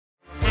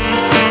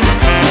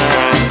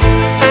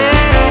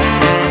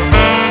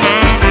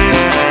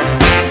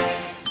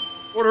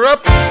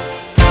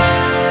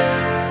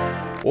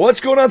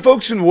What's going on,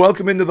 folks, and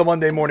welcome into the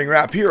Monday Morning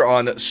Wrap here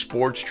on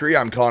Sports Tree.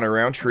 I'm Connor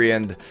Roundtree,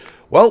 and,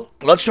 well,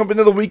 let's jump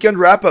into the weekend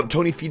wrap-up.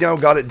 Tony Finau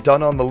got it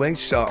done on the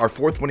links, our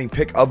fourth winning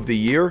pick of the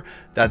year.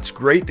 That's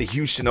great. The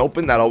Houston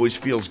Open, that always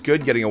feels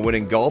good, getting a win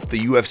in golf. The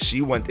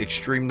UFC went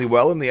extremely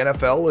well, and the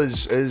NFL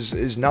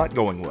is not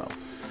going well.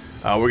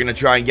 We're going to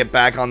try and get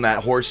back on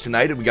that horse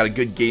tonight, and we got a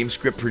good game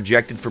script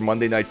projected for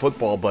Monday Night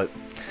Football, but,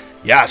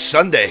 yeah,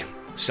 Sunday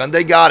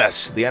got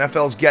us. The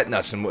NFL's getting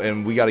us,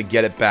 and we got to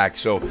get it back.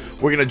 So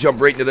we're going to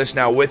jump right into this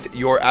now with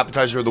your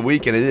appetizer of the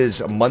week, and it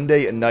is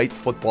Monday Night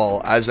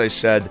Football. As I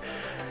said,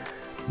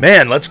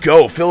 man, let's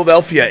go.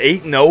 Philadelphia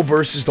 8-0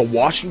 versus the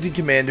Washington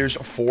Commanders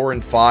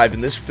 4-5,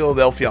 and this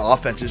Philadelphia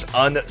offense is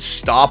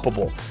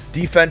unstoppable.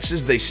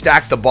 Defenses, they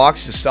stack the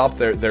box to stop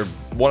their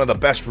one of the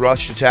best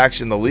rush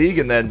attacks in the league,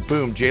 and then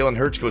boom, Jalen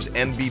Hurts goes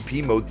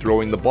MVP mode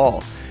throwing the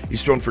ball.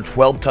 He's thrown for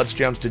 12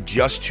 touchdowns to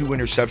just 2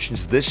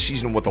 interceptions this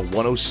season with a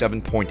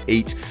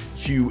 107.8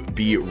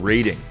 QB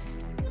rating.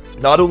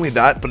 Not only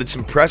that, but it's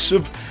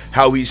impressive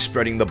how he's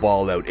spreading the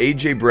ball out.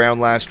 A.J.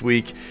 Brown last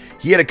week,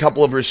 he had a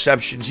couple of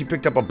receptions. He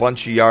picked up a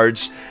bunch of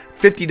yards,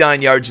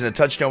 59 yards and a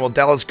touchdown. Well,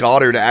 Dallas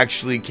Goedert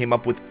actually came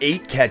up with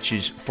 8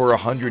 catches for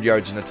 100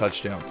 yards and a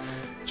touchdown.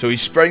 So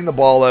he's spreading the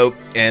ball out,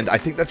 and I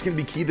think that's going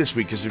to be key this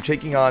week because they're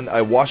taking on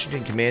a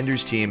Washington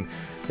Commanders team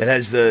that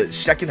has the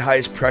second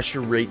highest pressure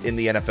rate in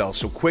the NFL.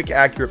 So quick,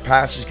 accurate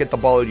passes, get the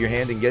ball out of your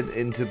hand and get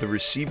into the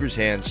receiver's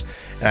hands.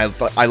 And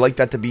I like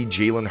that to be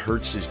Jalen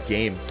Hurts'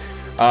 game.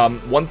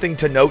 One thing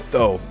to note,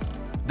 though,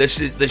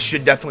 this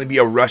should definitely be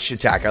a rush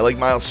attack. I like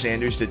Miles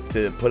Sanders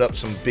to put up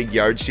some big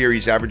yards here.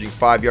 He's averaging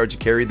 5 yards a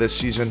carry this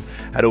season,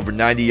 had over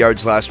 90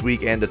 yards last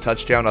week and a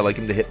touchdown. I like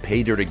him to hit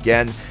pay dirt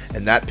again,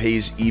 and that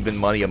pays even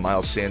money, a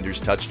Miles Sanders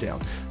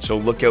touchdown. So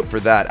look out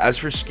for that. As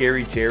for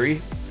Scary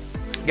Terry,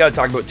 you got to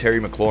talk about Terry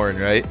McLaurin,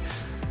 right?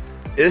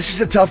 This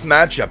is a tough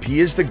matchup.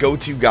 He is the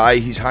go-to guy.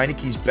 He's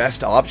Heineke's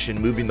best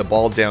option moving the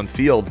ball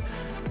downfield.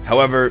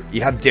 However,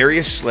 you have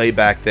Darius Slay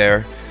back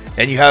there,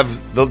 and you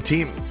have the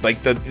team,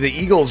 like the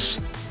Eagles,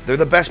 they're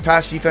the best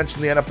pass defense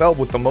in the NFL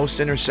with the most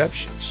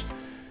interceptions.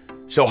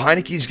 So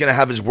Heineke's going to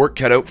have his work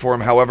cut out for him.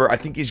 However, I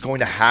think he's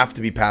going to have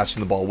to be passing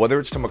the ball. Whether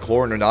it's to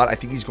McLaurin or not, I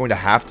think he's going to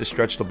have to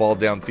stretch the ball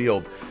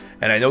downfield.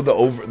 And I know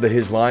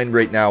his line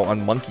right now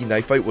on Monkey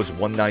Knife Fight was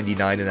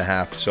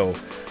 199.5. So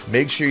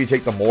make sure you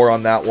take the more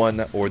on that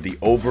one or the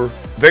over.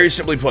 Very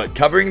simply put,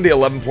 covering the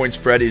 11-point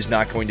spread is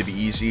not going to be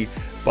easy,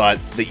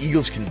 but the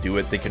Eagles can do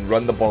it. They can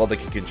run the ball. They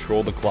can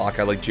control the clock.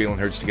 I like Jalen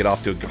Hurts to get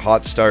off to a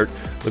hot start.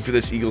 Look for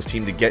this Eagles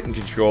team to get in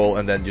control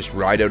and then just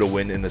ride out a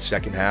win in the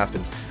second half.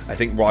 And I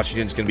think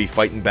Washington's going to be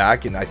fighting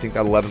back, and I think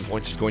that 11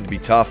 points is going to be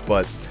tough,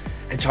 but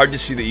it's hard to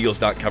see the Eagles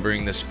not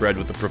covering this spread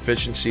with the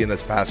proficiency in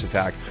this pass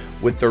attack,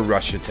 with their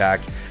rush attack,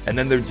 and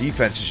then their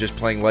defense is just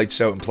playing lights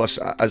out. And plus,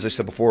 as I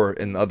said before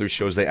in other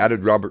shows, they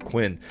added Robert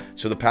Quinn,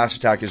 so the pass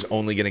attack is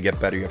only going to get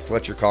better. You have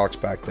Fletcher Cox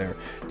back there,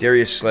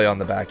 Darius Slay on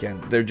the back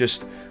end.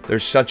 They're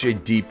such a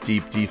deep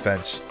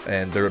defense,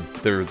 and they're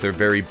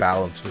very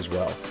balanced as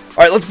well. All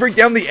right, let's break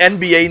down the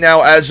NBA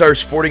now as our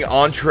sporting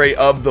entree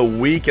of the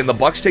week, and the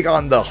Bucks take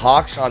on the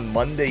Hawks on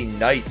Monday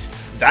night.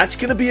 That's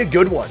going to be a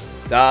good one.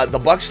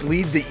 The Bucks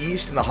lead the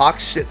East, and the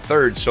Hawks sit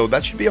third, so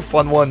that should be a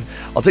fun one.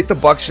 I'll take the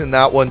Bucks in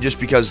that one just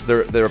because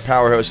they're a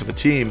powerhouse of a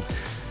team,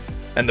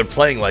 and they're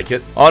playing like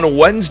it. On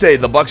Wednesday,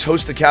 the Bucks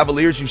host the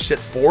Cavaliers, who sit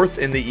fourth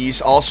in the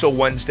East. Also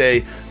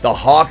Wednesday, the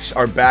Hawks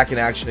are back in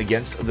action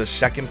against the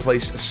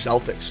second-placed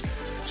Celtics.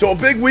 So a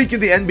big week in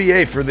the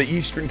NBA for the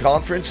Eastern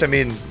Conference. I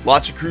mean,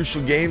 lots of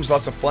crucial games,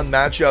 lots of fun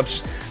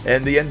matchups,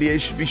 and the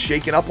NBA should be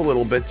shaken up a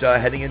little bit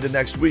heading into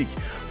next week.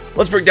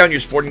 Let's break down your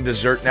sporting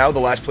dessert now. The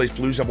last place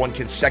Blues have won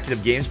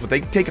consecutive games, but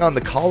they take on the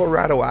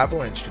Colorado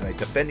Avalanche tonight,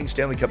 defending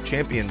Stanley Cup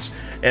champions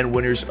and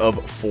winners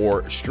of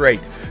 4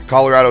 straight.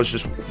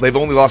 They've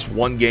only lost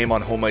 1 game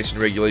on home ice in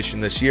regulation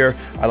this year.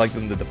 I like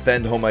them to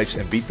defend home ice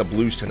and beat the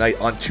Blues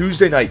tonight. On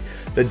Tuesday night,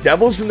 the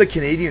Devils and the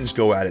Canadiens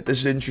go at it. This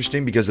is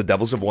interesting because the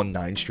Devils have won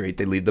 9 straight.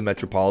 They lead the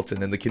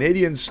Metropolitan, and the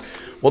Canadiens,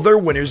 well, they're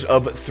winners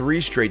of 3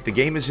 straight. The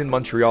game is in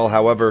Montreal.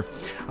 However,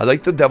 I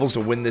like the Devils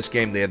to win this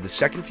game. They have the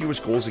second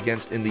fewest goals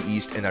against in the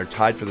East and are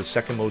tied for the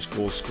second most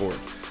goals scored.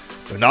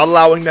 They're not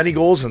allowing many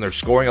goals, and they're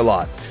scoring a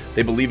lot.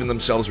 They believe in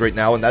themselves right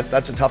now, and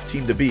that's a tough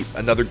team to beat.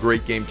 Another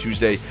great game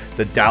Tuesday.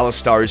 The Dallas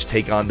Stars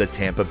take on the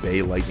Tampa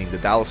Bay Lightning. The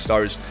Dallas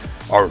Stars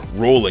are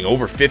rolling.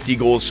 Over 50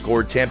 goals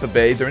scored. Tampa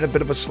Bay, they're in a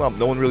bit of a slump.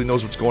 No one really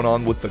knows what's going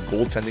on with the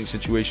goaltending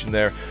situation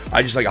there.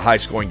 I just like a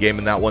high-scoring game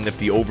in that one. If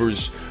the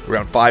over's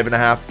around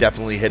 5.5,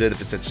 definitely hit it.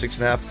 If it's at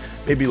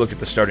 6.5, maybe look at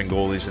the starting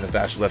goalies, and if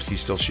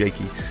Vasilevsky's still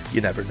shaky,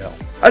 you never know.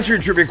 As for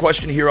your trivia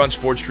question here on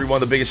Sports Tree,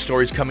 one of the biggest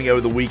stories coming out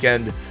of the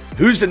weekend,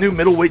 who's the new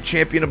middleweight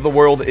champion of the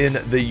world in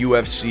the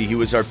UFC? He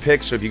was our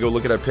pick, so if you go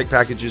look at our pick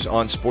packages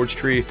on Sports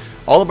Tree,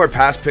 all of our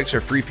past picks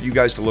are free for you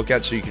guys to look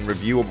at, so you can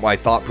review my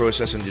thought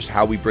process and just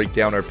how we break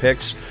down our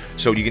picks.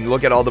 So you can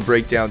look at all the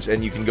breakdowns,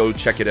 and you can go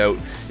check it out.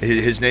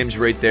 His name's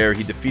right there.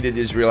 He defeated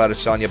Israel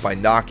Adesanya by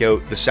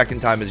knockout. The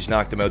second time he's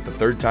knocked him out. The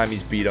third time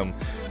he's beat him.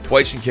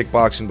 Twice in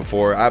kickboxing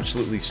before.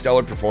 Absolutely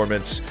stellar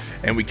performance,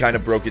 and we kind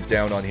of broke it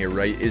down on here,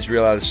 right?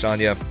 Israel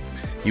Adesanya,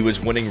 He was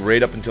winning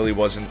right up until he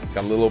wasn't,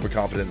 got a little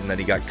overconfident, and then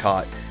he got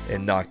caught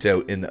and knocked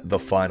out in the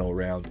final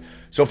round.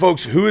 So,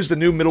 folks, who is the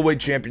new middleweight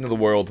champion of the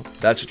world?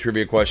 That's a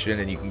trivia question,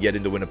 and you can get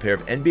in to win a pair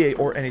of NBA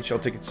or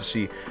NHL tickets to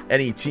see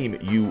any team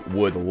you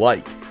would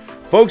like.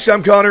 Folks,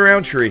 I'm Connor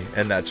Roundtree,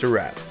 and that's a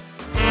wrap.